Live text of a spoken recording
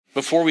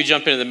Before we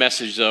jump into the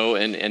message, though,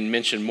 and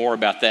mention more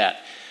about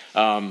that,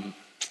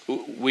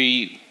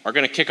 we are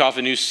going to kick off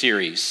a new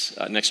series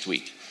next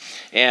week.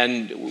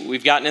 And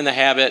we've gotten in the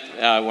habit,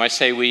 when I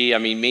say we, I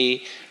mean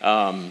me,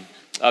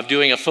 of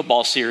doing a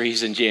football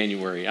series in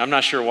January. I'm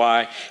not sure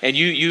why. And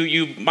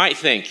you might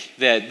think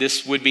that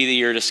this would be the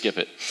year to skip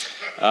it.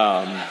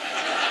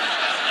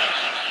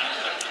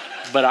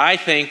 But I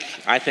think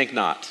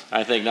not.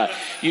 I think not.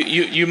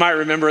 You might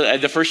remember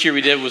the first year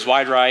we did was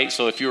Wide Right.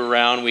 So if you were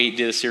around, we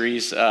did a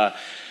series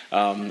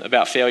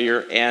about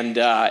failure. And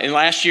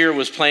last year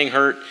was Playing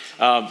Hurt.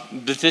 But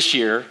this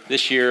year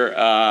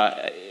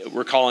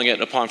we're calling it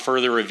Upon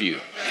Further Review.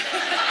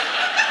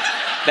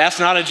 That's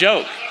not a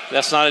joke.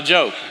 That's not a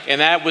joke.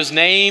 And that was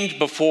named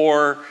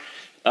before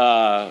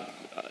the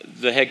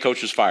head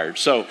coach was fired.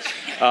 So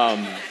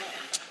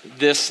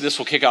this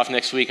will kick off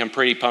next week. I'm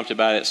pretty pumped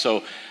about it.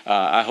 So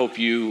I hope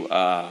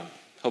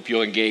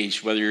you'll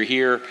engage, whether you're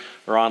here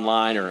or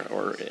online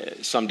or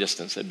some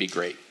distance. That'd be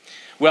great.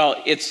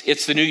 Well,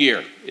 it's the new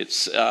year.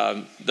 It's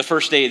the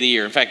first day of the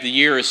year. In fact, the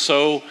year is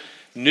so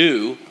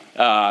new.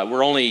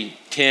 We're only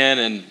 10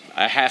 and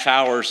a half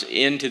hours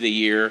into the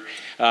year.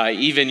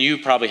 Even you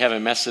probably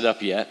haven't messed it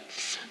up yet.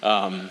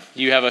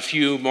 You have a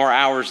few more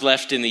hours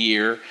left in the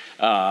year.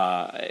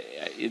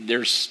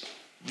 There's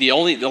the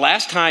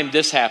last time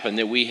this happened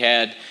that we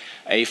had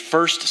a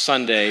first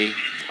Sunday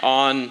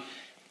on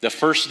the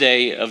first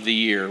day of the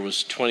year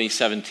was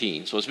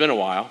 2017. So it's been a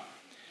while.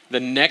 The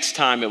next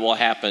time it will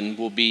happen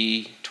will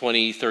be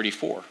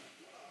 2034,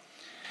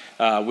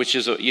 which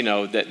is,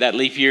 that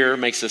leap year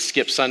makes us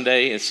skip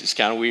Sunday. It's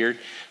kind of weird,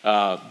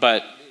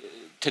 but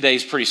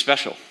today's pretty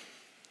special.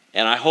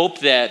 And I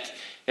hope that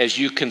as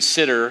you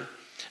consider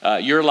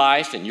your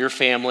life and your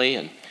family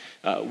and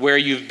where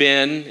you've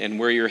been and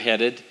where you're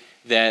headed,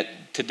 that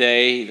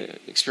today,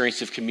 the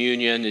experience of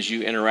communion, as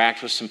you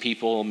interact with some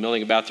people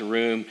milling about the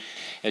room,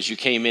 as you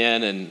came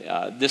in,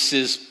 and this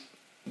is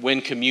when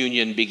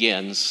communion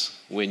begins,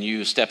 when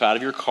you step out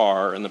of your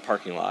car in the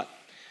parking lot.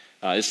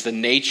 It's the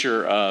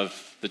nature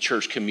of the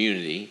church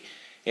community.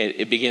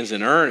 It begins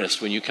in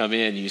earnest when you come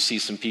in, you see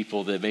some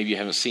people that maybe you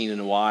haven't seen in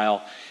a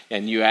while,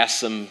 and you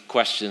ask them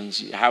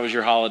questions. How was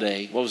your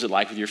holiday? What was it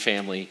like with your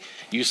family?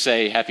 You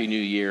say Happy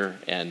New Year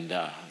and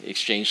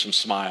exchange some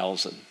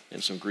smiles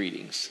and some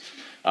greetings.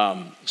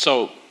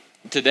 So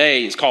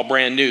today is called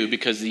Brand New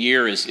because the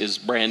year is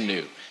brand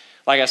new.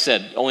 Like I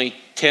said, only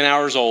 10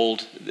 hours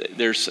old.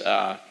 There's,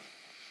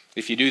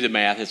 if you do the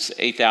math, it's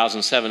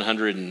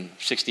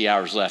 8,760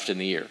 hours left in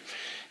the year.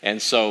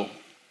 And so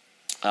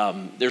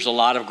there's a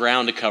lot of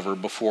ground to cover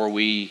before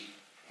we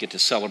get to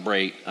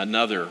celebrate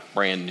another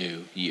brand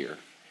new year.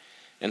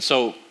 And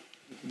so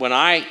when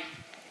I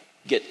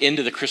get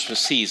into the Christmas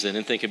season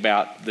and think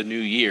about the new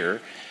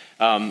year,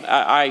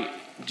 I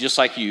just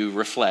like you,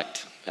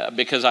 reflect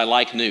because I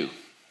like new.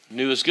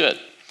 New is good.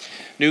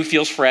 New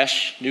feels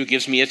fresh. New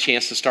gives me a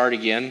chance to start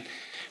again.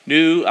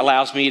 New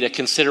allows me to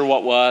consider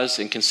what was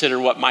and consider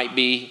what might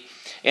be.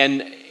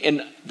 And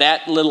in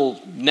that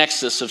little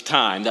nexus of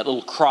time, that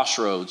little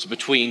crossroads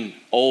between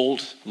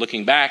old,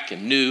 looking back,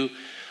 and new,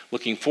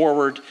 looking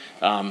forward,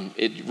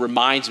 it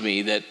reminds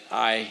me that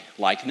I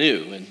like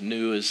new, and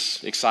new is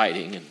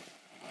exciting, and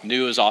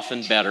new is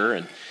often better.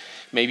 And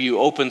maybe you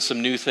opened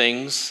some new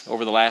things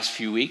over the last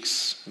few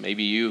weeks.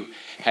 Maybe you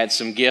had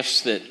some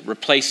gifts that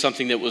replaced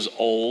something that was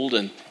old.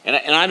 And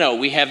I know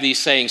we have these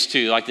sayings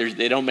too, like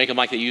they don't make them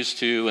like they used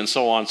to, and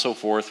so on and so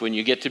forth. When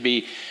you get to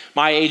be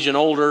my age and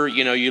older,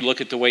 you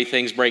look at the way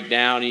things break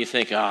down and you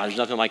think, there's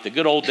nothing like the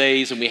good old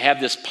days. And we have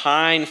this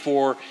pine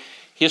for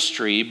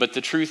history, but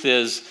the truth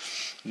is,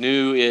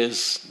 new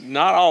is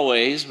not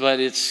always, but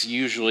it's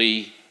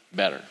usually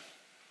better.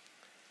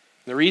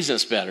 The reason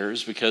it's better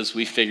is because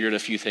we figured a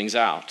few things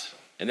out.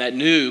 And that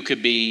new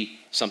could be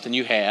something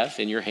you have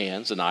in your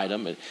hands, an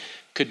item. It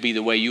could be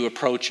the way you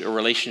approach a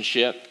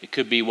relationship. It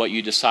could be what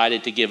you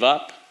decided to give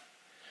up,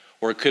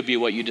 or it could be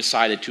what you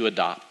decided to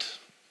adopt.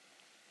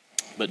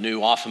 But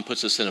new often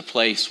puts us in a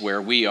place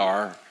where we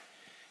are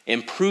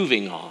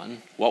improving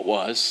on what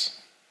was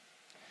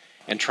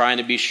and trying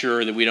to be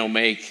sure that we don't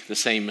make the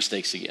same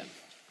mistakes again.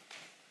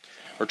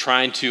 Or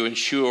trying to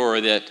ensure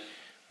that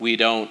we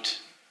don't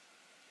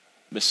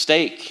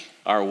mistake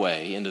our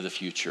way into the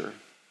future.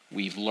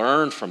 We've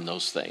learned from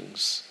those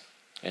things,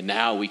 and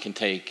now we can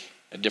take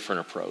a different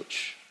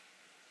approach.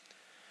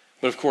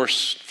 But of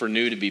course, for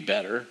new to be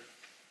better,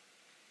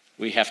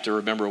 we have to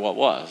remember what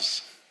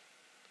was.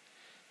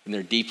 And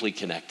they're deeply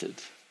connected.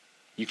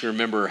 You can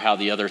remember how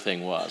the other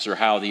thing was, or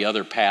how the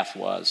other path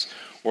was,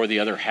 or the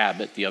other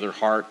habit, the other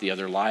heart, the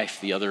other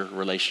life, the other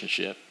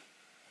relationship.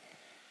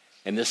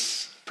 And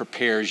this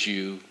prepares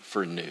you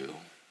for new.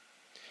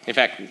 In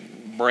fact,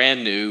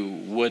 brand new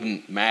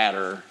wouldn't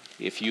matter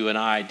if you and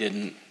I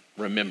didn't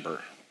remember.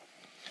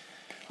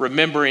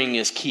 Remembering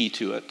is key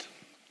to it.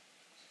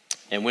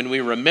 And when we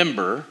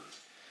remember,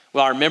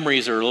 well, our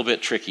memories are a little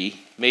bit tricky.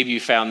 Maybe you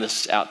found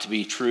this out to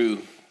be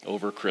true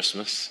over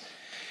Christmas.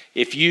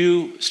 If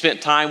you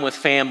spent time with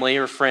family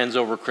or friends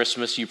over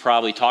Christmas, you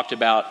probably talked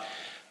about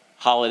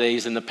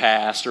holidays in the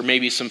past, or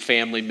maybe some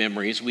family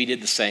memories. We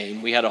did the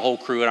same. We had a whole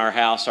crew in our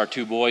house. Our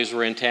 2 boys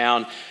were in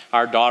town,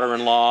 our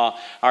daughter-in-law,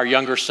 our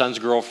younger son's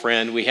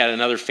girlfriend. We had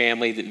another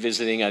family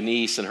visiting, a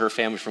niece and her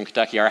family from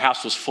Kentucky. Our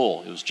house was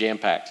full. It was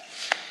jam-packed.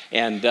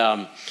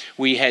 And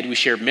we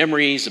shared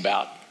memories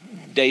about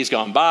days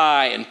gone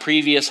by and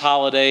previous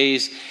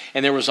holidays.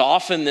 And there was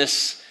often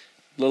this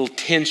little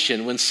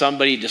tension when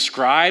somebody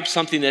described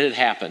something that had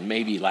happened,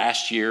 maybe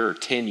last year or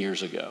 10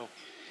 years ago.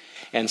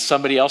 And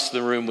somebody else in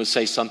the room would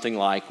say something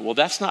like, well,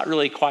 that's not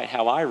really quite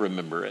how I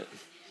remember it.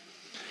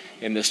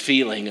 And this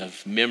feeling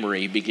of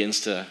memory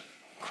begins to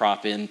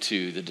crop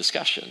into the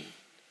discussion.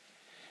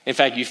 In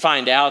fact, you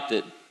find out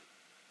that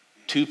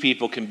 2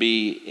 people can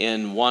be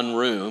in one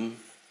room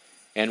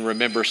and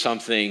remember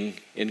something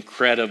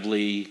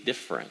incredibly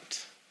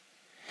different.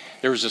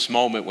 There was this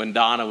moment when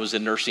Donna was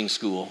in nursing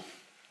school,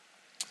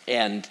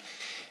 and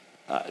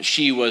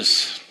she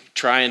was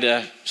trying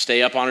to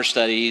stay up on her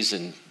studies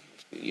and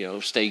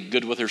stay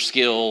good with her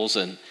skills.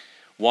 And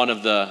one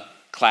of the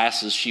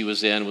classes she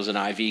was in was an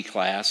IV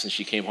class, and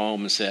she came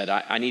home and said,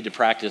 I need to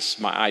practice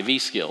my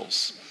IV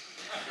skills.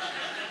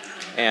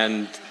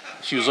 And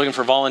she was looking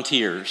for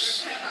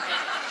volunteers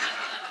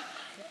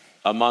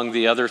among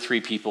the other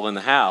 3 people in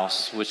the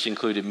house, which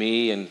included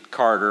me and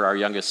Carter, our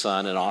youngest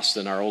son, and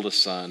Austin, our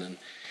oldest son.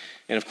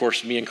 And of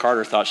course, me and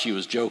Carter thought she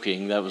was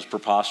joking. That was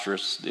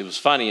preposterous. It was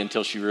funny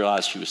until she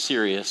realized she was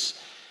serious.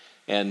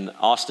 And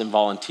Austin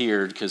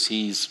volunteered because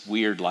he's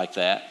weird like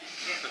that.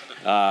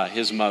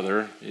 His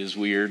mother is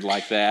weird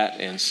like that.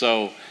 And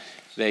so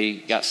they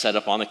got set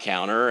up on the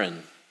counter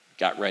and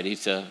got ready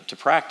to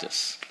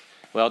practice.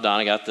 Well,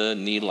 Donna got the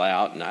needle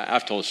out, and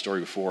I've told the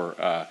story before,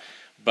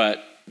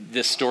 but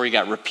this story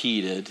got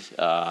repeated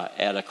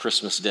at a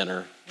Christmas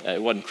dinner.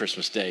 It wasn't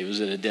Christmas Day. It was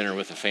at a dinner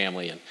with the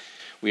family, and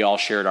we all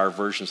shared our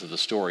versions of the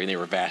story, and they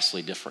were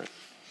vastly different.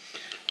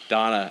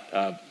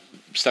 Donna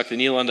stuck the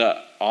needle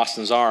into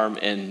Austin's arm,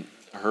 and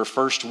her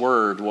first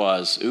word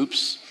was,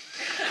 oops.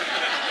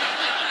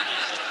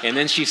 And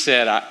then she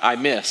said, I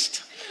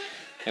missed.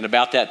 And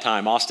about that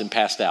time, Austin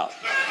passed out.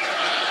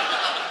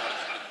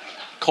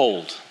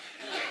 Cold.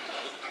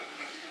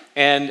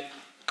 And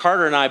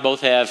Carter and I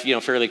both have,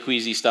 fairly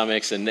queasy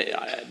stomachs, and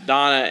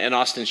Donna and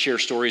Austin share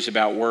stories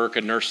about work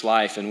and nurse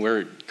life, and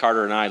where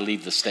Carter and I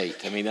leave the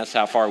state. I mean, that's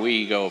how far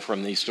we go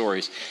from these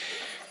stories.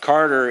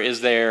 Carter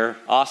is there,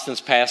 Austin's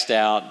passed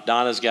out,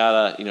 Donna's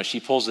got she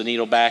pulls the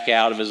needle back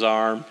out of his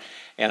arm,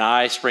 and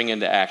I spring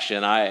into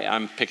action.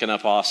 I'm picking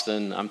up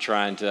Austin. I'm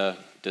trying to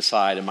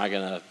decide, am I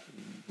going to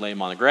lay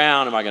him on the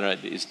ground?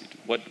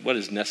 What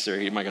is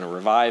necessary? Am I going to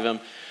revive him?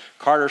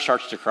 Carter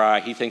starts to cry.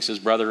 He thinks his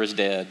brother is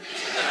dead.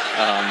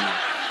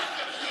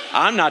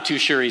 I'm not too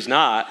sure he's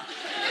not,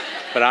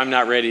 but I'm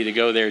not ready to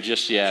go there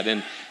just yet.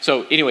 And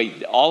so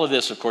anyway, all of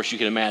this, of course, you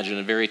can imagine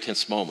a very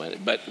tense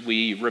moment, but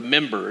we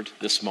remembered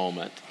this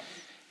moment,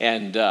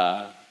 and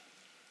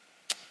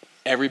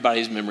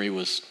everybody's memory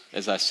was,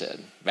 as I said,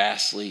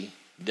 vastly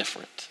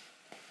different.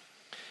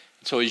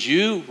 So as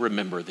you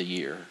remember the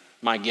year,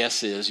 my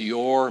guess is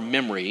your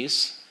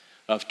memories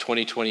of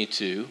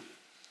 2022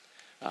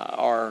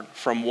 are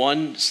from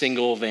one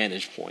single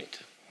vantage point,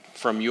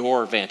 from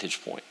your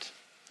vantage point.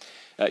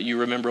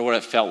 You remember what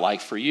it felt like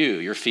for you.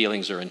 Your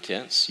feelings are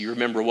intense. You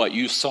remember what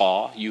you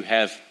saw. You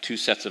have 2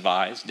 sets of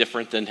eyes,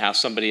 different than how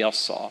somebody else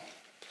saw.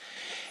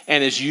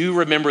 And as you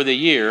remember the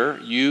year,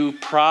 you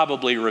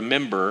probably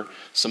remember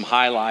some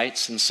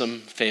highlights and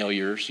some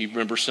failures. You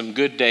remember some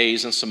good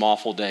days and some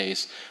awful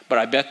days. But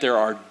I bet there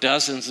are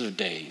dozens of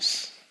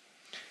days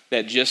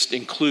that just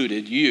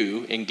included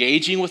you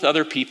engaging with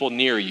other people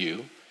near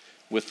you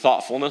with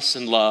thoughtfulness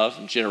and love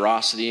and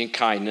generosity and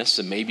kindness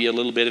and maybe a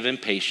little bit of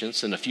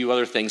impatience and a few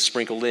other things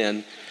sprinkled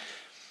in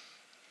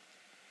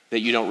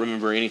that you don't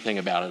remember anything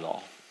about at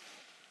all.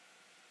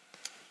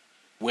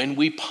 When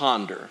we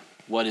ponder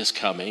what is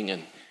coming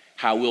and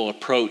how we'll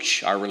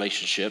approach our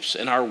relationships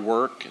and our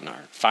work and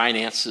our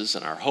finances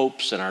and our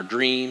hopes and our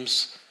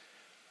dreams,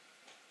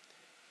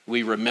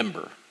 we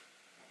remember.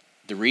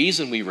 The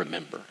reason we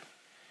remember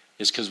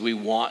is because we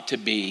want to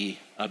be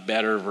a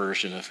better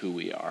version of who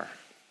we are.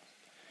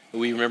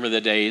 We remember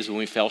the days when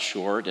we fell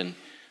short, and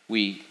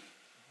we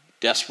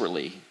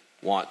desperately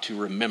want to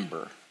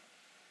remember,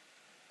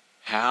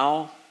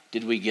 how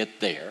did we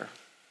get there,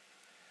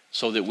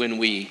 so that when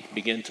we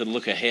begin to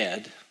look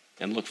ahead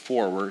and look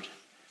forward,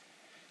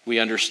 we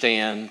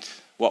understand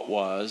what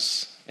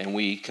was and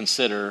we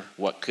consider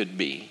what could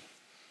be.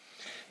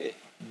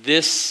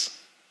 This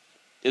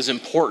is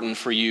important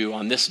for you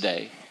on this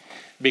day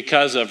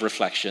because of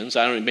reflections.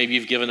 I don't know, maybe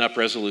you've given up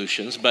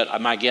resolutions,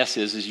 but my guess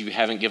is you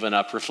haven't given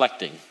up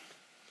reflecting.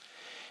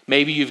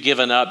 Maybe you've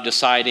given up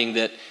deciding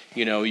that,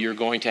 you're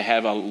going to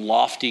have a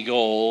lofty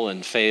goal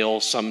and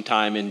fail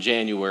sometime in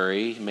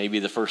January, maybe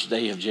the first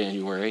day of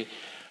January,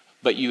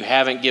 but you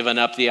haven't given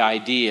up the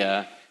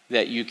idea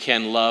that you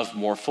can love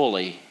more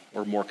fully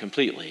or more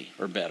completely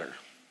or better,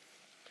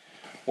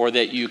 or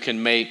that you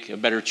can make a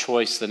better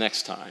choice the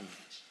next time,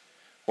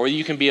 or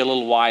you can be a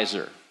little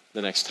wiser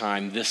the next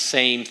time this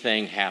same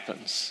thing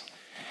happens.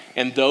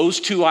 And those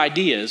two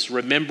ideas,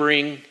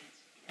 remembering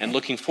and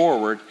looking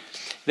forward,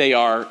 they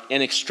are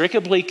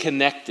inextricably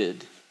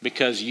connected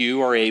because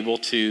you are able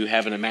to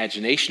have an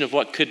imagination of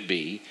what could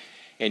be,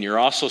 and you're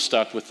also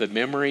stuck with the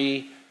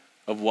memory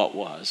of what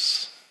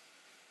was.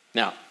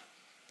 Now,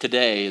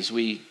 today, as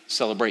we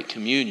celebrate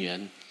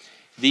communion,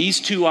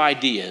 these two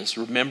ideas,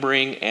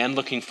 remembering and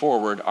looking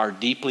forward, are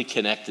deeply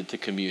connected to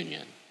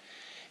communion.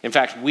 In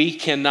fact, we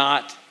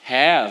cannot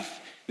have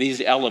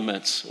these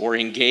elements or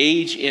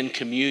engage in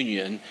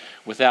communion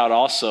without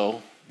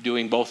also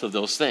doing both of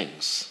those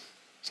things.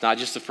 It's not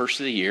just the first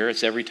of the year,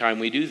 it's every time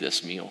we do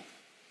this meal.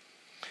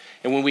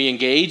 And when we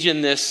engage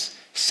in this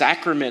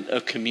sacrament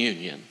of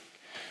communion,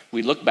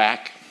 we look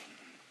back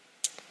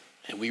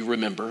and we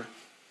remember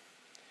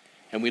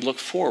and we look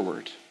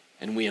forward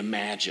and we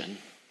imagine.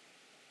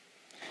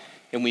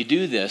 And we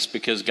do this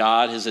because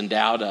God has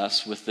endowed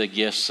us with the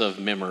gifts of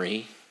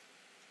memory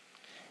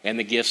and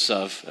the gifts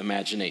of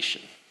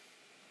imagination.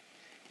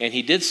 And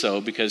he did so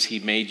because he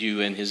made you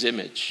in his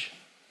image.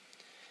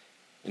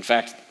 In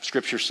fact,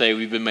 scriptures say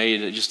we've been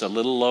made just a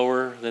little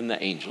lower than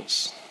the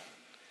angels.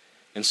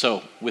 And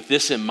so, with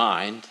this in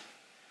mind,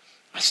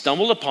 I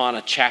stumbled upon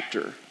a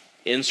chapter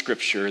in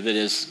Scripture that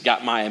has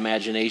got my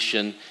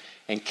imagination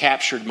and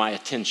captured my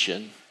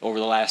attention over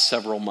the last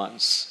several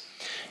months.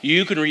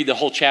 You can read the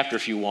whole chapter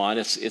if you want.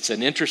 It's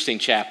an interesting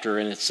chapter,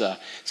 and it's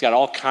got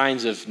all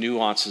kinds of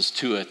nuances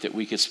to it that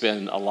we could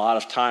spend a lot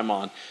of time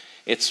on.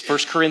 It's 1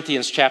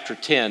 Corinthians chapter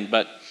 10,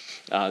 but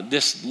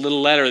this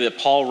little letter that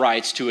Paul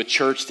writes to a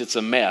church that's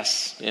a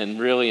mess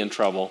and really in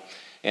trouble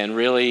and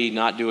really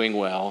not doing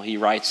well. He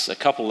writes a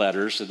couple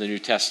letters in the New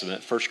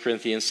Testament, 1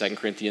 Corinthians, 2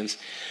 Corinthians.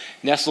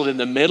 Nestled in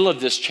the middle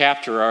of this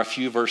chapter are a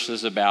few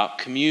verses about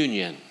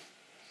communion.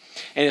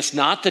 And it's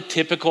not the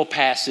typical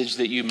passage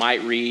that you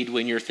might read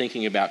when you're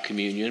thinking about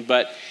communion,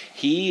 but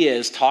he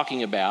is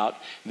talking about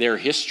their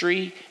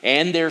history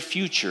and their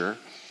future,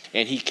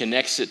 and he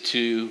connects it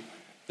to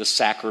the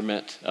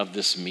sacrament of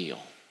this meal.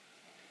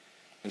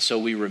 And so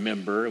we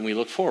remember and we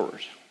look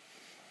forward.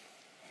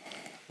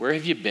 Where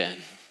have you been?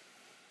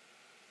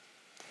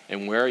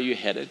 And where are you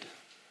headed?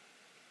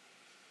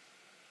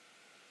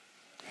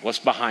 What's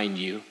behind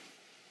you?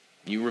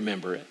 You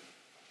remember it.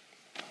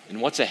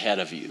 And what's ahead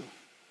of you?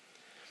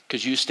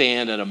 Because you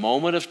stand at a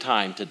moment of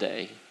time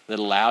today that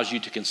allows you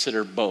to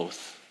consider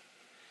both.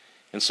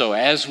 And so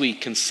as we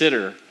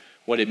consider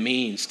what it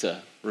means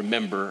to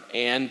remember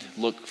and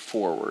look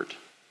forward,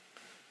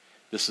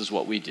 this is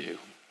what we do.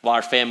 While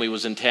our family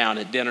was in town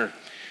at dinner,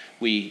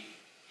 we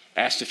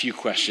asked a few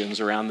questions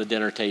around the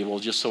dinner table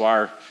just so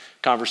our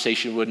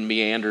conversation wouldn't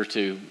meander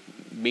to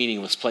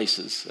meaningless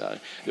places.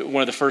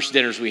 One of the first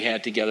dinners we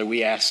had together,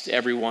 we asked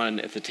everyone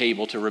at the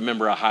table to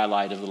remember a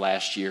highlight of the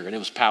last year, and it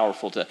was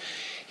powerful to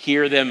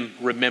hear them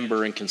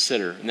remember and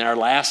consider. And then our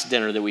last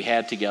dinner that we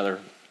had together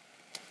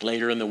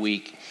later in the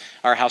week,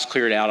 our house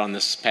cleared out on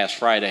this past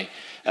Friday.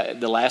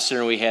 The last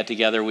dinner we had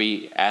together,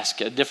 we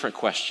asked a different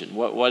question.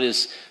 What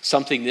is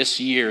something this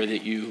year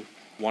that you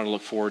want to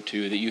look forward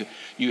to, that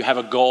you have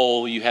a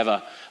goal, you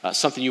have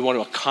something you want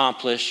to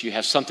accomplish, you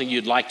have something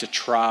you'd like to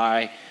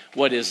try?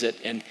 What is it?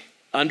 And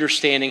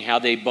understanding how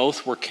they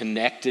both were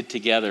connected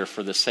together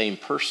for the same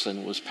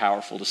person was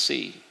powerful to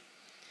see.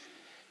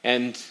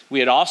 And we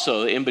had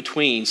also, in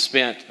between,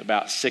 spent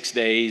about 6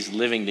 days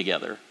living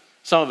together.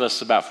 Some of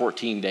us about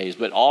 14 days,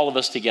 but all of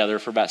us together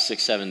for about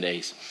 6-7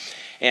 days.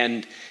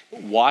 And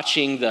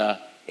watching the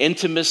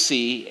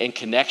intimacy and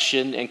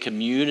connection and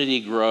community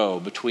grow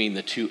between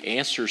the two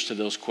answers to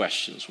those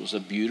questions was a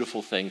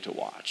beautiful thing to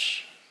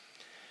watch.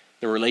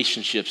 The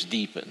relationships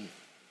deepen.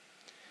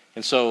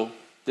 And so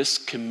this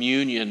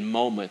communion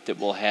moment that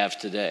we'll have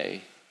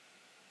today,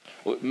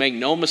 make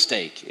no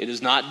mistake, it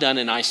is not done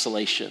in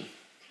isolation.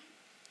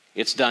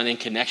 It's done in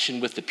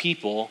connection with the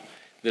people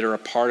that are a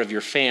part of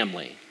your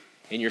family.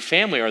 And your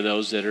family are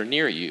those that are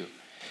near you.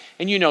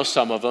 And you know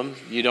some of them,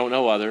 you don't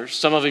know others.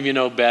 Some of them you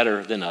know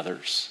better than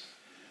others.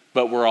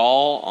 But we're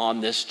all on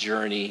this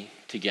journey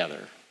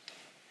together.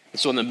 And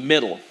so in the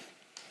middle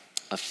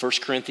of 1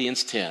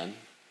 Corinthians 10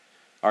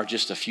 are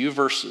just a few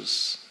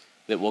verses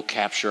that will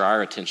capture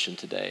our attention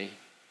today.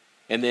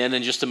 And then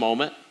in just a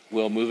moment,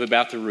 we'll move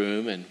about the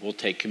room and we'll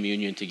take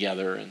communion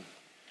together. And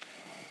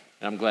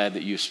I'm glad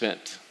that you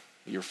spent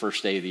your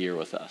first day of the year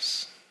with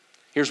us.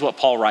 Here's what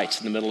Paul writes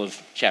in the middle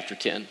of chapter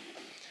 10,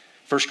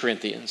 1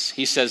 Corinthians.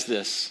 He says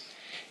this,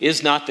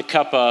 is not the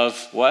cup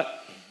of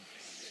what?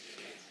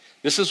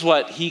 This is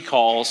what he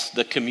calls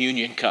the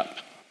communion cup.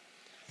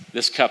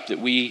 This cup that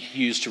we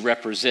use to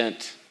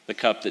represent the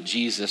cup that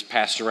Jesus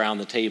passed around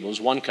the table. It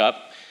was one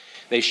cup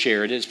they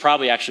shared. It's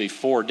probably actually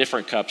 4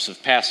 different cups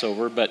of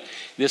Passover, but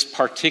this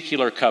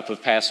particular cup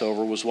of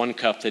Passover was one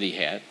cup that he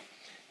had.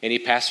 And he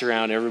passed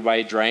around,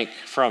 everybody drank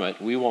from it.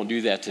 We won't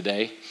do that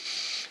today.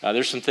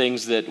 There's some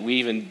things that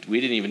we didn't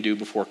even do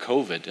before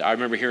COVID. I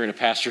remember hearing a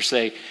pastor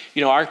say,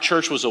 our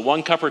church was a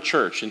one-cupper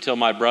church until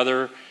my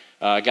brother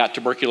got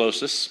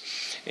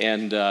tuberculosis,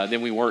 and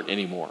then we weren't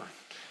anymore.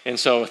 And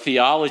so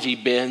theology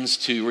bends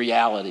to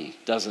reality,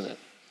 doesn't it?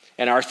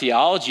 And our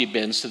theology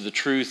bends to the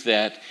truth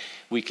that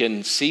We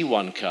can see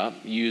one cup,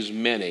 use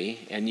many,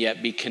 and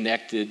yet be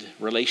connected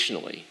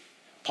relationally.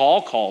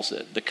 Paul calls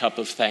it the cup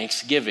of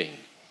thanksgiving.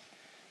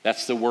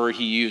 That's the word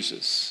he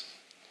uses.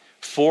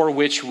 For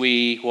which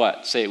we,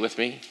 what? Say it with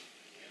me.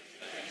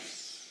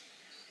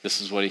 This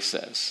is what he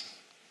says.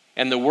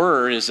 And the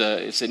word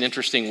it's an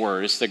interesting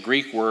word. It's the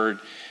Greek word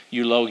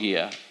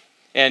eulogia.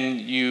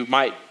 And you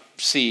might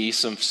see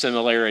some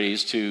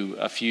similarities to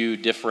a few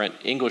different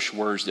English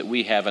words that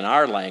we have in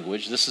our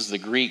language. This is the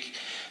Greek,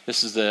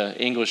 this is the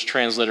English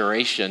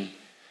transliteration,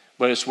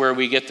 but it's where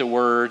we get the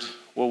word,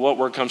 well, what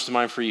word comes to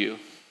mind for you?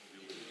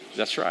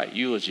 That's right,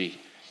 eulogy.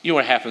 You know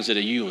what happens at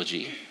a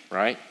eulogy,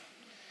 right?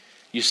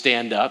 You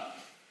stand up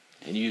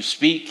and you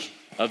speak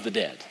of the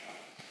dead.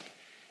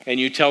 And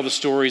you tell the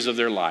stories of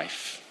their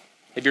life.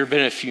 Have you ever been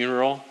at a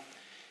funeral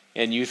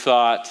and you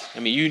thought,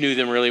 you knew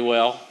them really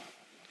well,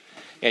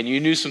 and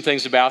you knew some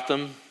things about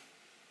them,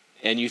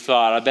 and you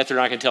thought, I bet they're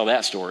not going to tell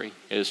that story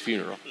at his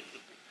funeral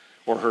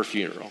or her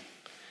funeral.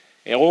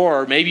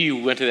 Or maybe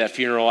you went to that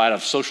funeral out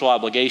of social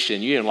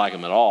obligation. You didn't like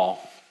them at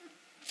all.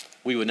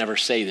 We would never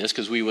say this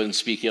because we wouldn't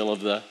speak ill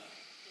of the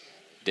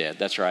dead.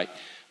 That's right.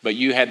 But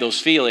you had those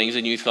feelings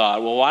and you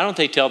thought, well, why don't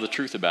they tell the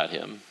truth about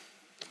him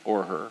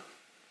or her?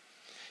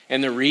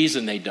 And the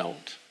reason they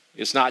don't,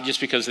 it's not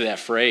just because of that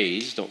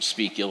phrase, don't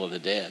speak ill of the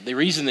dead. The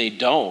reason they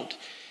don't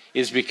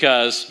is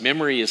because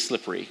memory is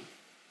slippery.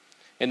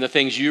 And the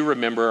things you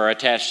remember are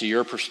attached to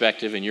your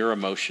perspective and your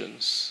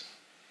emotions.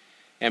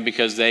 And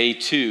because they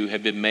too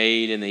have been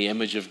made in the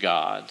image of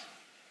God.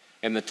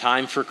 And the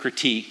time for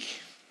critique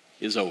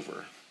is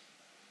over.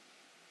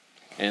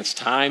 And it's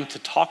time to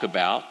talk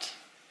about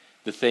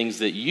the things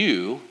that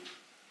you,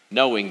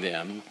 knowing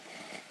them,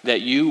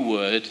 that you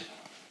would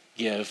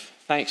give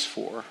thanks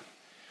for.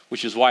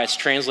 Which is why it's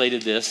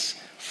translated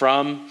this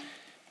from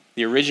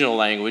the original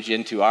language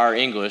into our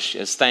English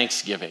as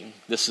thanksgiving.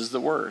 This is the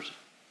word.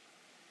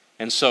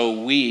 And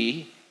so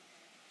we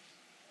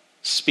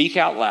speak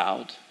out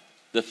loud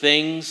the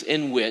things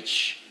in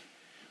which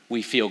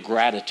we feel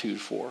gratitude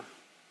for,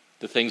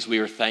 the things we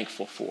are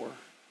thankful for.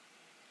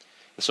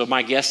 And so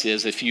my guess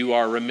is if you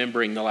are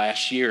remembering the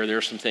last year, there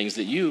are some things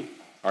that you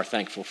are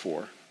thankful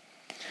for.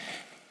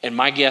 And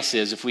my guess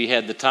is if we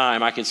had the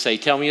time, I could say,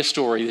 tell me a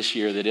story this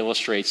year that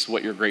illustrates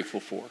what you're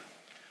grateful for,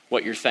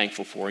 what you're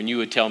thankful for, and you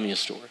would tell me a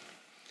story.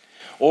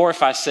 Or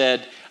if I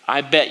said, I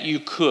bet you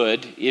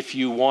could, if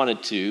you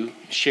wanted to,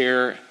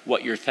 share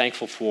what you're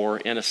thankful for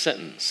in a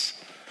sentence.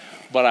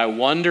 But I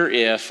wonder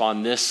if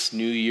on this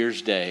New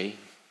Year's Day,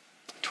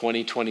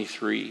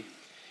 2023,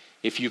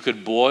 if you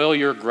could boil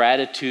your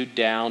gratitude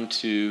down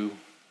to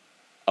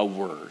a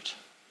word,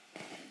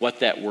 what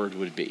that word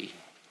would be.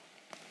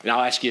 And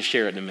I'll ask you to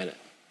share it in a minute.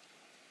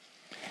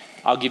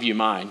 I'll give you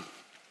mine.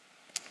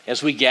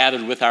 As we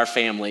gathered with our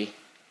family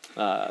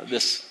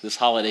this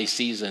holiday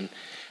season,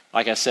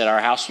 like I said, our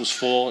house was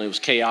full and it was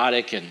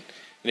chaotic and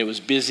it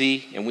was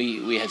busy and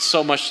we had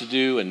so much to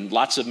do and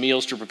lots of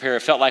meals to prepare.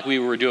 It felt like we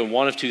were doing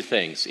one of two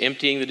things: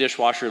 emptying the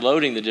dishwasher,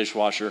 loading the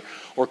dishwasher,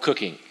 or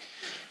cooking.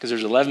 Because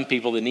there's 11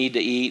 people that need to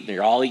eat and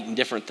they're all eating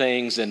different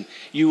things. And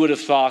you would have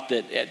thought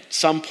that at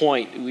some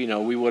point,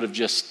 we would have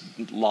just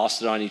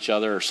lost it on each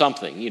other or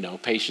something,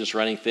 patience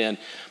running thin.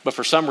 But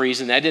for some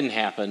reason that didn't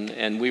happen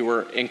and we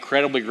were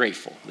incredibly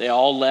grateful. They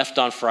all left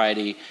on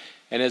Friday.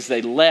 And as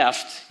they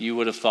left, you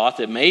would have thought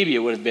that maybe it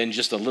would have been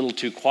just a little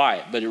too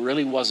quiet, but it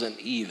really wasn't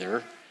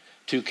either.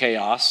 Too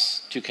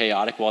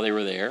chaotic while they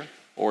were there,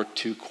 or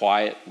too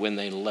quiet when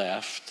they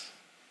left.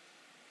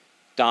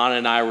 Donna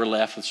and I were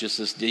left with just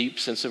this deep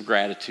sense of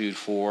gratitude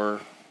for,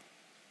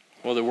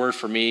 well, the word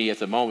for me at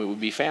the moment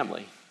would be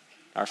family,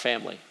 our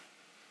family,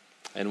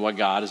 and what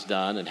God has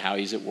done and how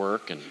he's at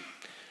work. And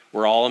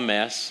we're all a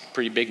mess,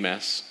 pretty big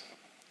mess,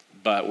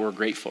 but we're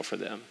grateful for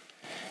them.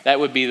 That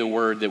would be the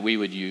word that we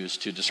would use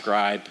to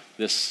describe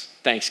this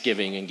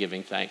Thanksgiving and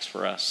giving thanks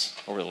for us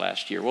over the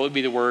last year. What would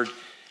be the word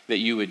that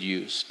you would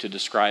use to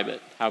describe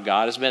it? How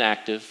God has been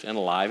active and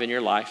alive in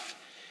your life,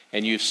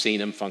 and you've seen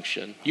him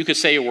function. You could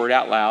say a word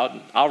out loud.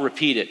 I'll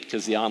repeat it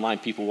because the online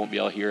people won't be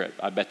able to hear it.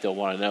 I bet they'll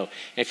want to know.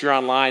 If you're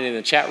online in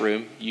the chat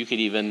room, you could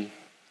even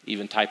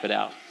type it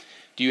out.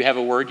 Do you have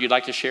a word you'd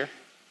like to share?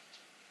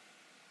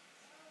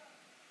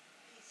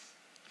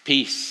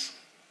 Peace.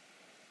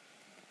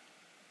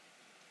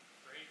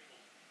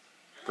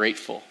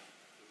 Grateful.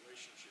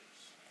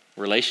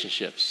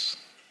 Relationships.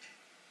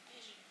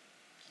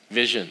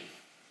 Vision.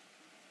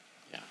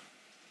 Yeah.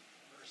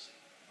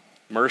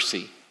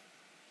 Mercy.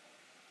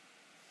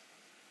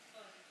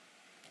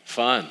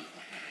 Fun.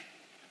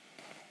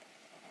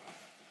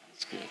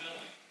 It's good.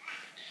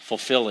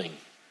 Fulfilling.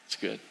 It's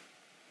good.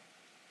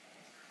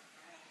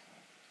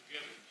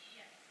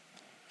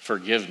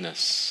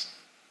 Forgiveness.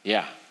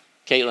 Yeah.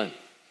 Caitlin.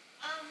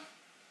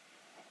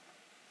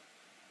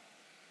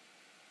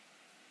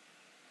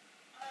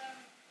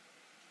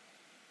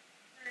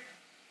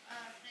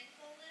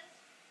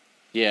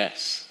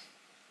 Yes.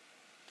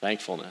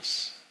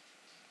 Thankfulness.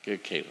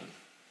 Good, Caitlin.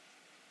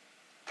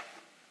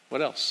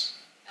 What else?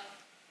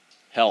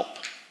 Help.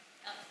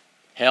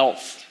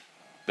 Health.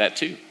 That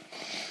too.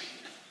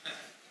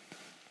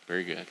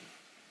 Very good.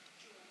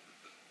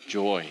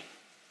 Joy.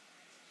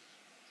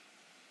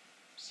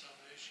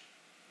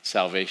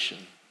 Salvation.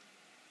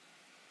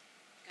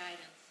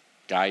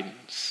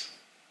 Guidance.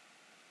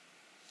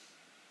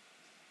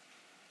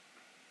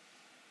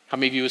 How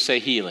many of you would say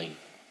healing?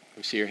 Can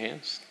we see your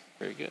hands?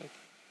 Very good.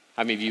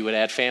 How many of you would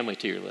add family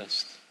to your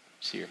list?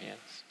 See your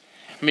hands.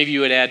 How many of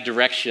you would add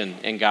direction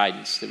and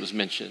guidance that was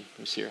mentioned? Let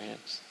me see your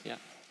hands. Yeah.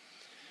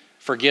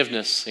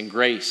 Forgiveness and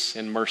grace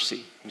and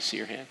mercy. Let me see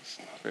your hands.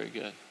 Very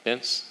good.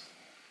 Vince?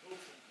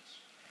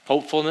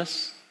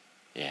 Hopefulness?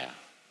 Yeah.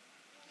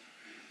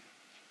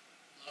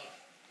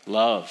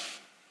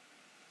 Love.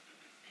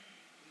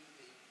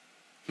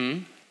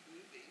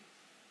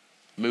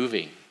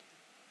 Moving.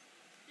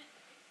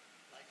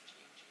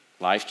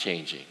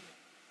 Life-changing.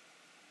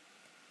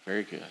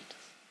 Very good.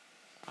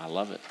 I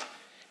love it.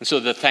 And so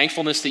the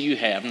thankfulness that you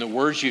have and the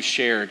words you've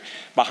shared,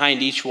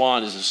 behind each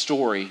one is a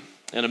story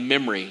and a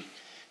memory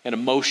and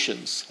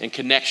emotions and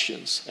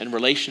connections and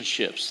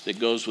relationships that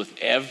goes with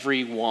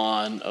every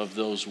one of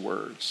those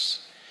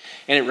words.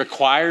 And it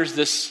requires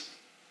this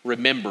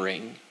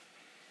remembering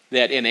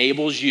that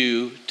enables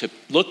you to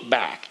look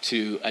back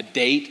to a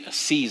date, a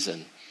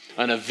season,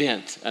 an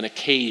event, an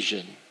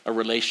occasion, a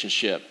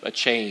relationship, a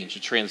change, a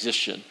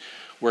transition,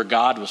 where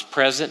God was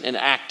present and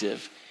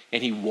active,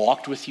 and he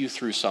walked with you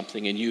through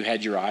something, and you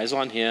had your eyes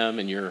on him,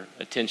 and your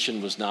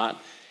attention was not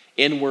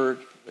inward,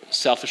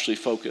 selfishly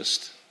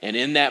focused. And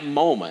in that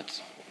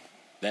moment,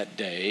 that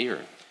day,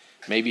 or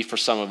maybe for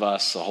some of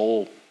us, a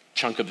whole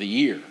chunk of the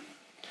year,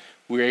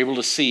 we were able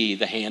to see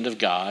the hand of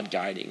God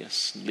guiding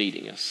us,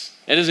 leading us.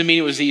 That doesn't mean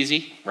it was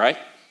easy, right?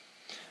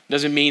 It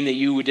doesn't mean that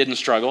you didn't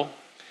struggle.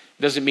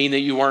 It doesn't mean that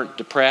you weren't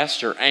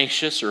depressed or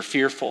anxious or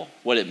fearful.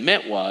 What it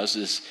meant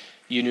is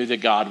you knew that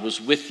God was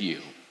with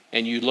you.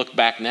 And you look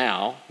back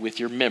now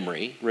with your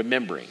memory,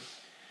 remembering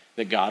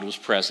that God was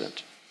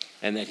present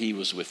and that he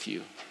was with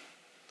you.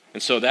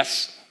 And so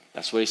that's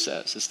what he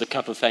says. It's the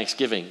cup of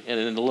thanksgiving. And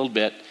in a little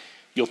bit,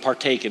 you'll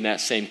partake in that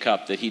same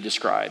cup that he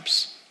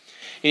describes.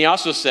 And he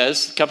also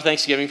says, cup of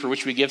thanksgiving for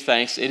which we give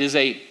thanks, it is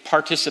a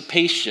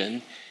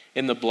participation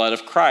in the blood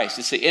of Christ.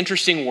 It's an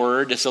interesting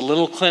word. It's a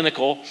little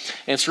clinical,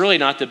 and it's really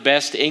not the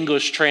best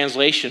English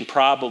translation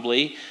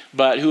probably,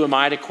 but who am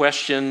I to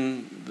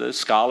question the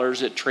scholars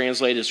that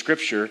translated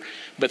Scripture?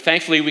 But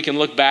thankfully we can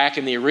look back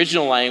in the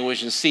original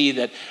language and see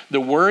that the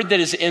word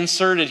that is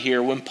inserted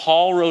here, when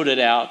Paul wrote it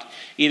out,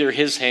 either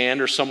his hand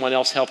or someone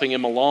else helping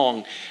him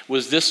along,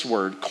 was this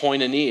word,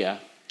 koinonia.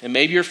 And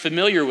maybe you're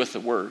familiar with the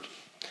word,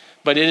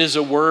 but it is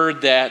a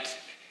word that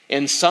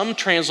in some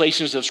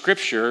translations of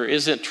Scripture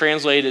isn't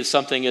translated as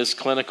something as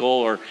clinical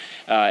or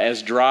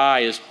as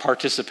dry as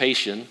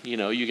participation. You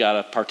know, you got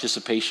a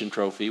participation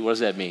trophy. What does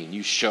that mean?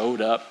 You showed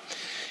up.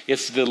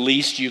 It's the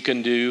least you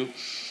can do.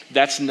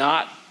 That's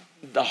not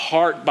the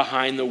heart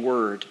behind the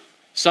word.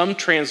 Some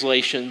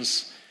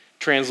translations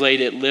translate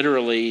it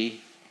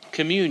literally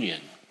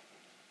communion,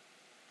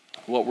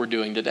 what we're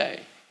doing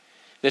today.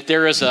 That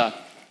there is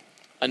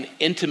an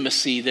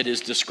intimacy that is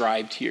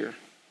described here.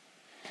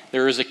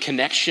 There is a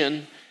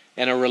connection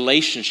and a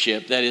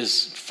relationship that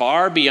is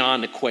far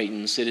beyond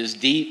acquaintance. It is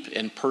deep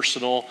and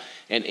personal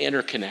and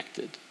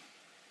interconnected.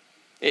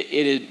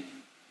 It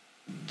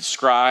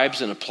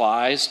describes and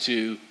applies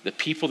to the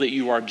people that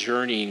you are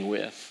journeying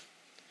with.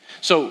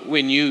 So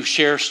when you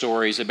share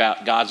stories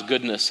about God's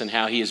goodness and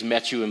how he has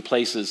met you in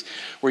places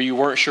where you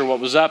weren't sure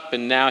what was up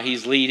and now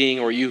he's leading,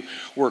 or you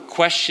were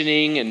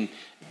questioning and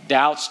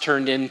doubts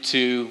turned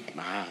into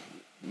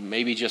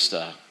maybe just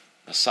a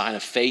sign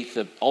of faith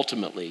of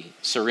ultimately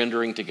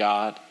surrendering to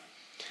God.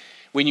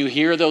 When you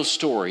hear those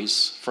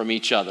stories from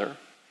each other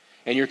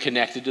and you're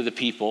connected to the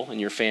people in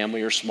your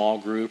family or small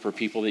group or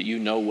people that you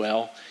know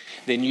well,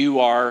 then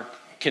you are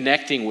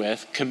connecting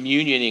with,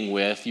 communioning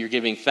with, you're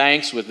giving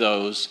thanks with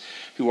those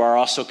who are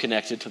also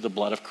connected to the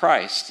blood of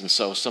Christ. And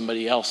so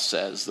somebody else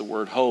says the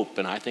word hope,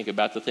 and I think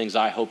about the things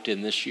I hoped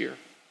in this year.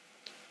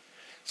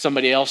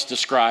 Somebody else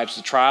describes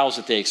the trials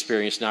that they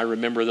experienced, and I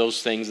remember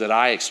those things that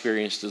I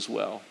experienced as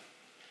well.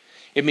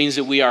 It means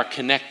that we are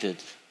connected.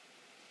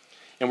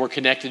 And we're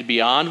connected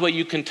beyond what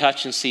you can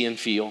touch and see and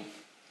feel.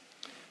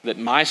 That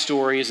my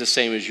story is the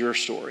same as your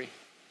story.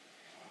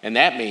 And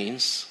that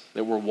means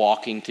that we're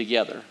walking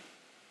together.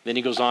 Then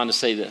he goes on to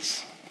say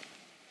this.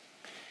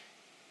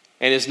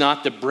 And is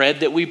not the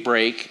bread that we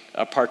break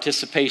a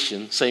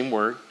participation, same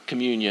word,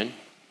 communion,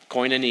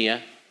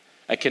 koinonia,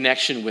 a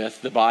connection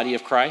with the body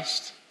of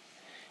Christ?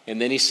 And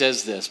then he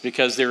says this,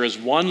 because there is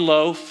one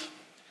loaf,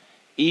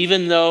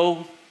 even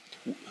though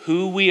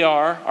who we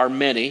are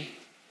many,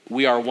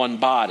 we are one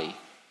body.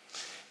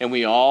 And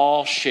we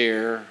all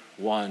share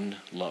one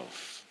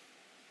loaf.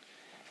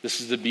 This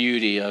is the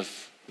beauty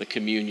of the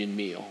communion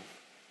meal.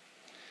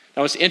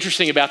 Now, what's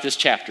interesting about this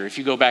chapter, if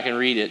you go back and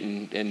read it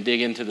and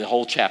dig into the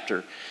whole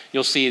chapter,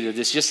 you'll see that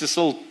it's just this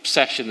little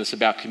section that's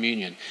about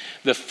communion.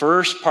 The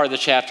first part of the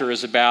chapter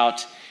is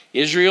about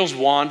Israel's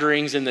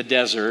wanderings in the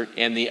desert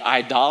and the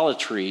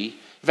idolatry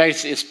In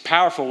fact, it's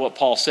powerful what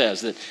Paul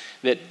says,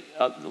 that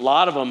a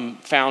lot of them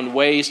found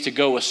ways to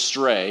go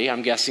astray.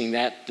 I'm guessing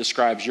that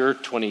describes your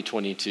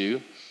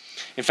 2022.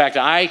 In fact,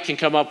 I can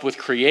come up with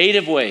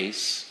creative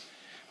ways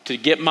to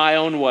get my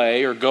own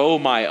way or go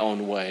my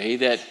own way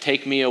that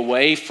take me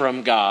away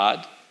from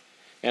God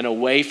and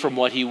away from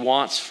what he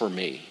wants for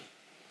me.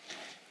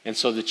 And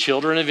so the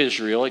children of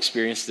Israel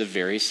experienced the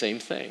very same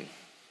thing.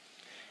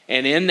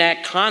 And in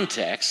that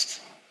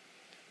context,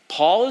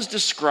 Paul is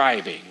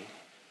describing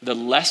the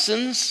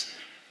lessons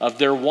of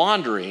their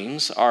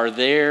wanderings are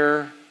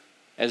there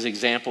as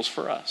examples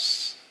for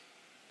us.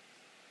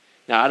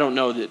 Now, I don't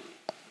know that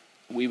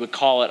we would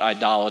call it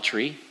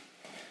idolatry.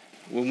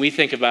 When we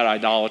think about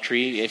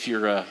idolatry, if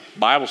you're a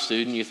Bible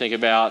student, you think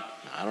about,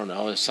 I don't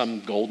know,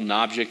 some golden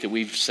object that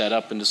we've set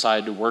up and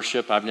decided to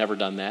worship. I've never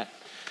done that.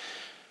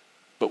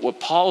 But what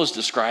Paul is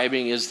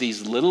describing is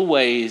these little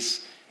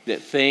ways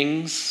that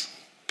things,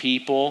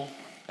 people,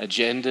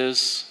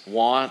 agendas,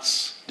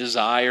 wants,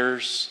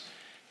 desires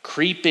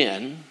creep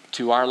in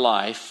to our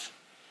life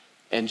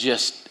and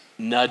just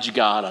nudge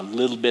God a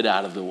little bit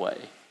out of the way.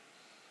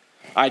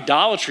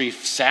 Idolatry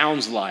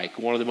sounds like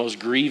one of the most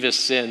grievous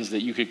sins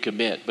that you could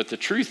commit, but the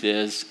truth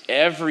is,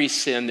 every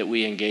sin that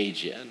we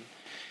engage in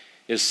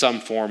is some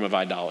form of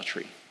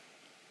idolatry.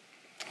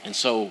 And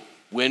so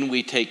when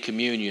we take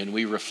communion,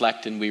 we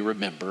reflect and we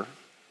remember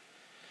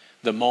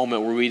the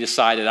moment where we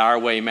decided our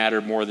way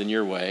mattered more than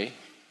your way,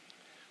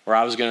 where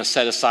I was going to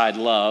set aside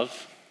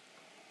love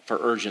for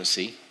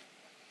urgency.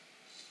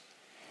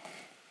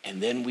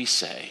 And then we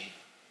say,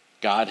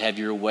 God, have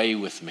your way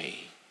with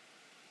me.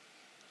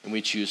 And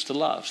we choose to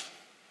love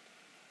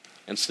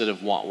instead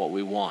of want what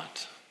we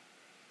want.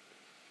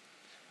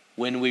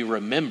 When we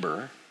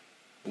remember,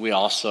 we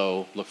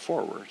also look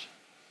forward.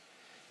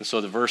 And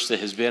so the verse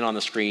that has been on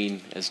the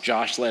screen as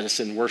Josh led us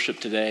in worship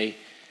today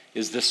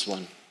is this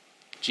one.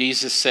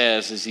 Jesus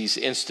says, as he's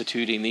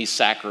instituting these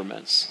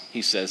sacraments,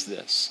 he says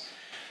this,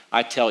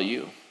 I tell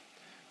you,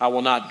 I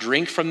will not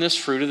drink from this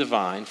fruit of the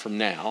vine from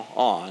now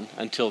on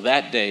until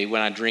that day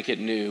when I drink it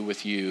new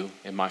with you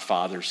in my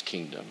Father's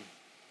kingdom.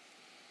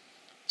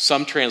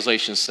 Some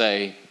translations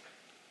say,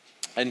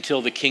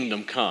 until the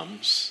kingdom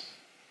comes.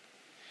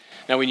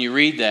 Now, when you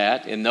read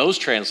that in those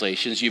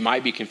translations, you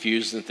might be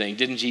confused and think,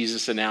 didn't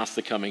Jesus announce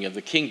the coming of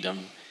the kingdom?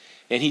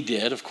 And he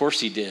did, of course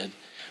he did.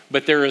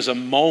 But there is a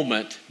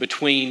moment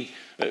between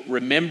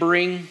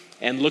remembering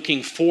and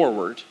looking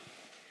forward.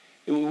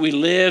 We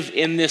live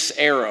in this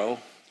arrow.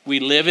 We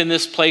live in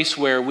this place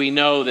where we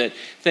know that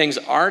things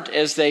aren't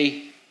as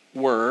they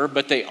were,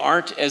 but they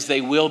aren't as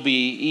they will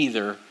be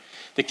either.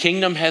 The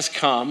kingdom has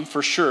come,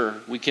 for sure.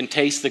 We can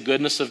taste the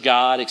goodness of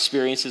God,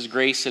 experience his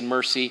grace and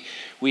mercy.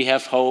 We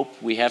have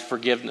hope. We have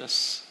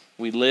forgiveness.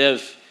 We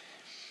live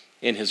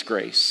in his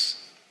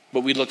grace.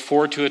 But we look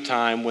forward to a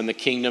time when the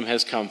kingdom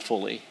has come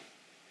fully.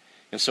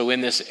 And so in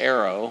this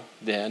arrow,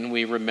 then,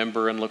 we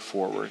remember and look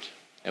forward,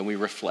 and we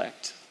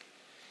reflect.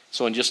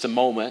 So in just a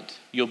moment,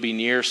 you'll be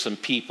near some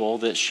people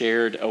that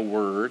shared a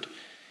word,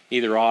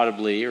 either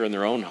audibly or in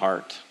their own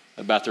heart,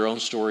 about their own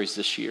stories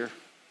this year.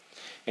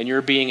 And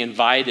you're being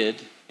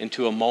invited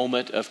into a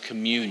moment of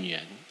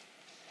communion.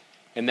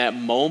 And that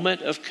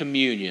moment of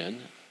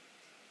communion,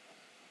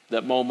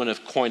 that moment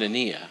of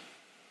koinonia,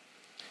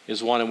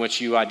 is one in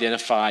which you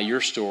identify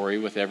your story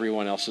with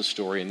everyone else's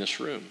story in this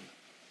room.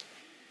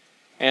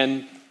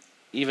 And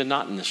even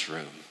not in this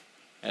room,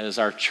 as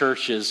our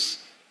church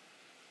is,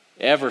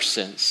 ever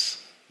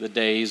since the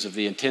days of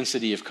the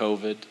intensity of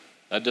COVID,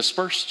 a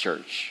dispersed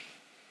church.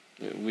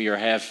 We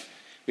have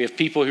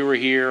people who were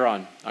here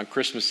on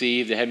Christmas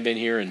Eve that haven't been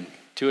here in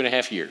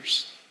 2.5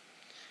 years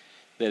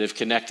that have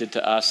connected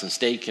to us and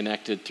stayed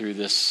connected through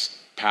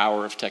this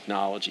power of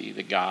technology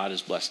that God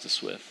has blessed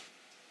us with.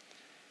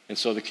 And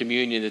so the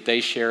communion that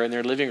they share in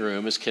their living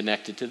room is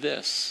connected to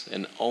this,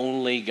 and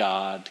only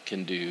God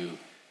can do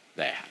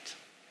that.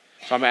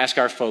 So I'm going to ask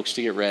our folks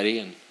to get ready,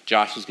 and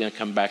Josh is going to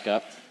come back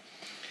up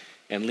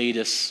and lead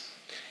us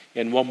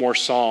in one more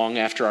song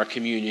after our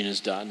communion is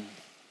done.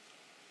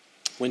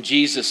 When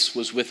Jesus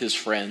was with his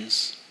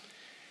friends,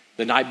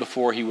 the night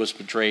before he was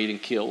betrayed and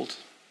killed,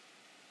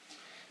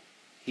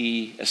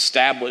 he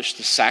established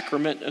the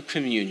sacrament of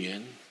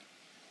communion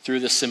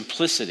through the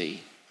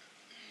simplicity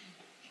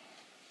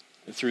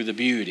and through the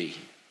beauty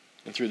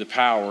and through the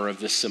power of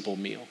this simple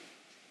meal.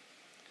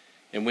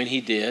 And when he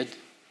did,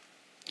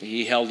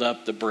 he held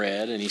up the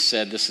bread and he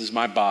said, "This is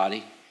my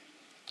body,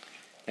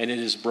 and it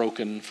is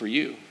broken for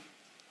you."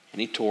 And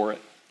he tore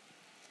it.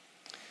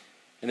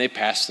 And they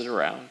passed it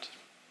around.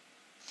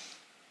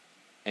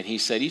 And he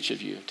said, "Each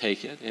of you,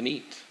 take it and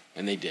eat."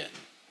 And they did.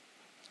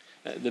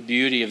 The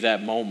beauty of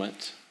that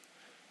moment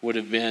would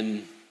have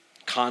been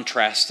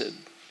contrasted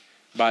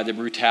by the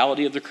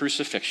brutality of the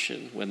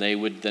crucifixion when they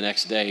would the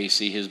next day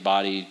see his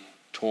body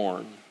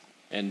torn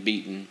and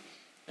beaten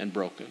and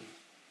broken.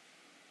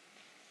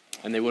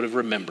 And they would have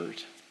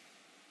remembered.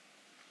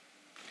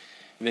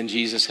 And then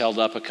Jesus held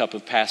up a cup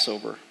of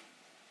Passover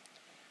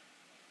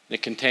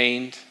that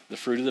contained the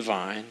fruit of the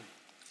vine.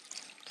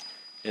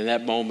 In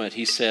that moment,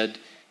 he said,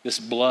 This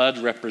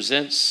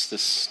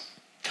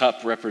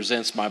cup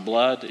represents my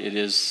blood. It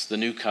is the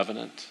new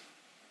covenant,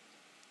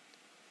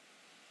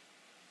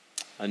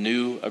 a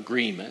new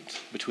agreement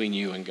between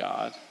you and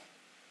God.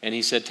 And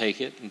he said, take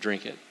it and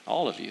drink it,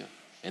 all of you.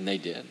 And they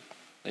did.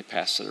 They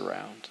passed it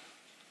around.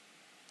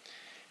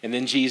 And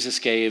then Jesus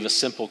gave a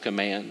simple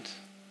command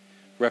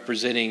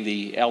representing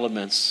the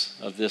elements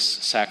of this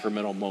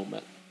sacramental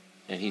moment.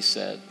 And he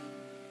said,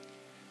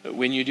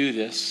 when you do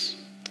this,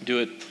 do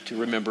it to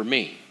remember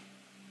me.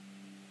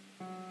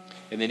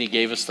 And then he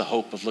gave us the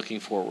hope of looking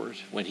forward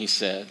when he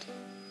said,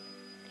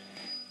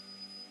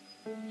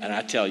 and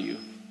I tell you,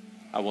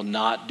 I will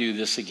not do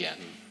this again.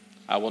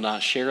 I will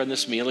not share in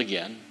this meal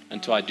again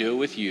until I do it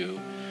with you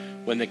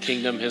when the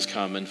kingdom has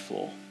come in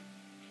full.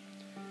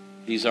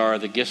 These are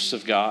the gifts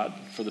of God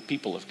for the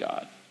people of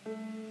God.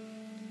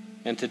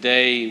 And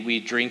today we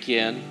drink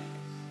in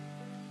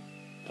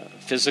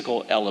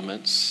physical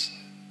elements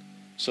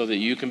so that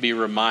you can be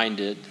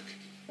reminded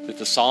that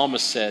the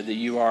psalmist said that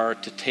you are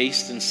to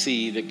taste and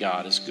see that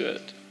God is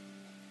good.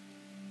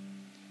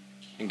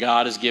 And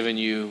God has given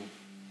you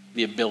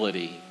the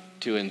ability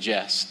to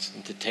ingest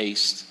and to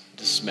taste,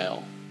 to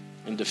smell,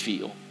 and to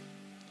feel.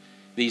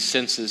 These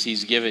senses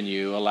he's given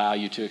you allow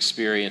you to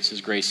experience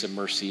his grace and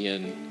mercy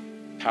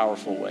in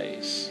powerful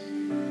ways.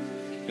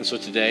 And so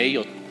today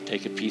you'll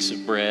take a piece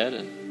of bread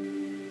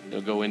and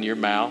it'll go into your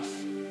mouth.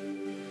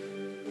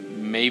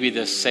 Maybe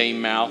the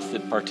same mouth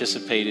that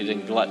participated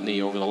in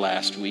gluttony over the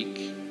last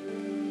week.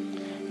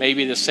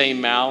 Maybe the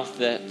same mouth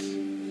that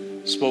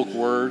spoke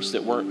words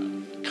that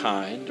weren't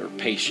kind or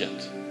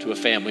patient to a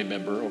family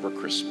member over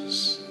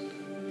Christmas.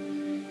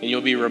 And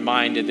you'll be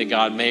reminded that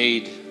God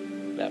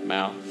made that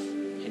mouth,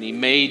 and he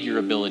made your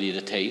ability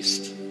to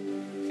taste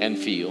and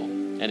feel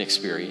and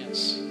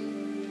experience.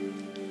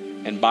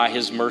 And by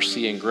his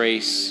mercy and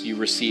grace, you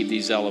receive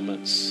these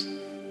elements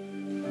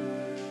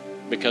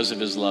because of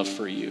his love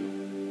for you.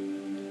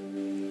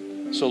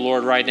 So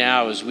Lord, right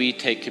now as we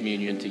take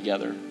communion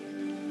together,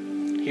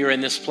 here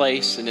in this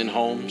place and in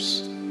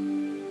homes,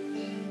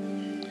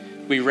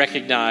 we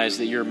recognize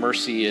that your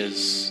mercy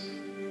is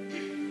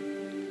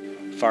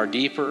far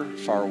deeper,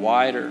 far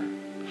wider,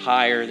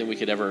 higher than we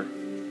could ever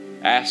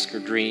ask or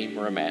dream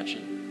or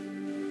imagine.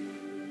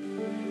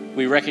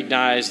 We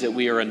recognize that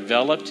we are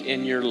enveloped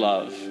in your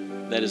love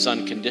that is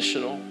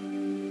unconditional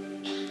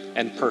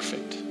and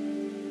perfect.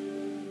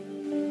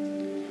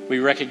 We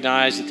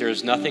recognize that there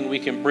is nothing we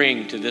can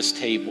bring to this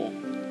table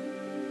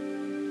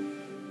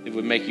that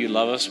would make you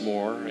love us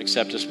more,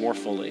 accept us more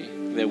fully,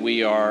 that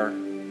we are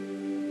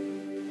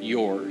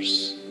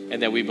yours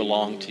and that we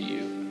belong to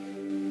you.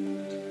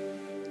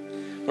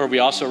 Lord, we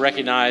also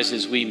recognize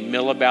as we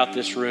mill about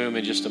this room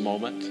in just a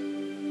moment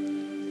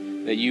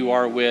that you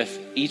are with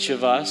each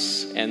of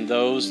us and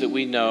those that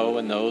we know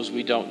and those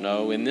we don't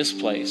know in this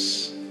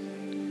place,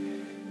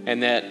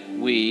 and that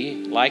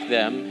we, like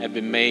them, have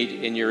been made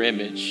in your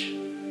image,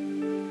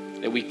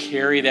 that we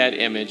carry that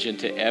image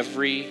into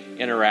every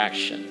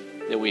interaction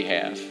that we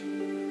have.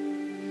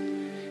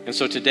 And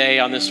so today,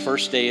 on this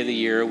first day of the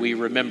year, we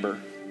remember.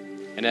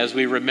 And as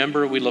we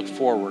remember, we look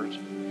forward.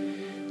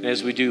 And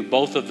as we do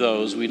both of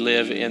those, we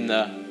live in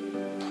the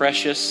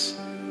precious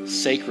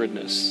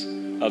sacredness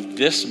of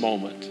this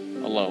moment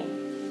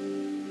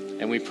alone.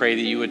 And we pray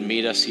that you would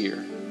meet us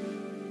here.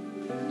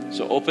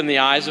 So open the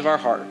eyes of our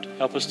heart.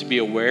 Help us to be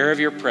aware of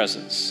your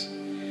presence.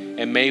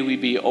 And may we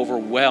be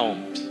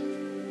overwhelmed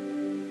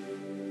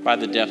by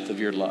the depth of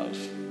your love.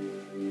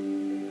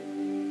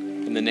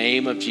 In the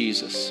name of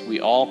Jesus, we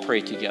all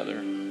pray together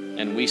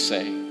and we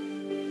say,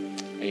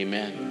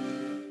 amen.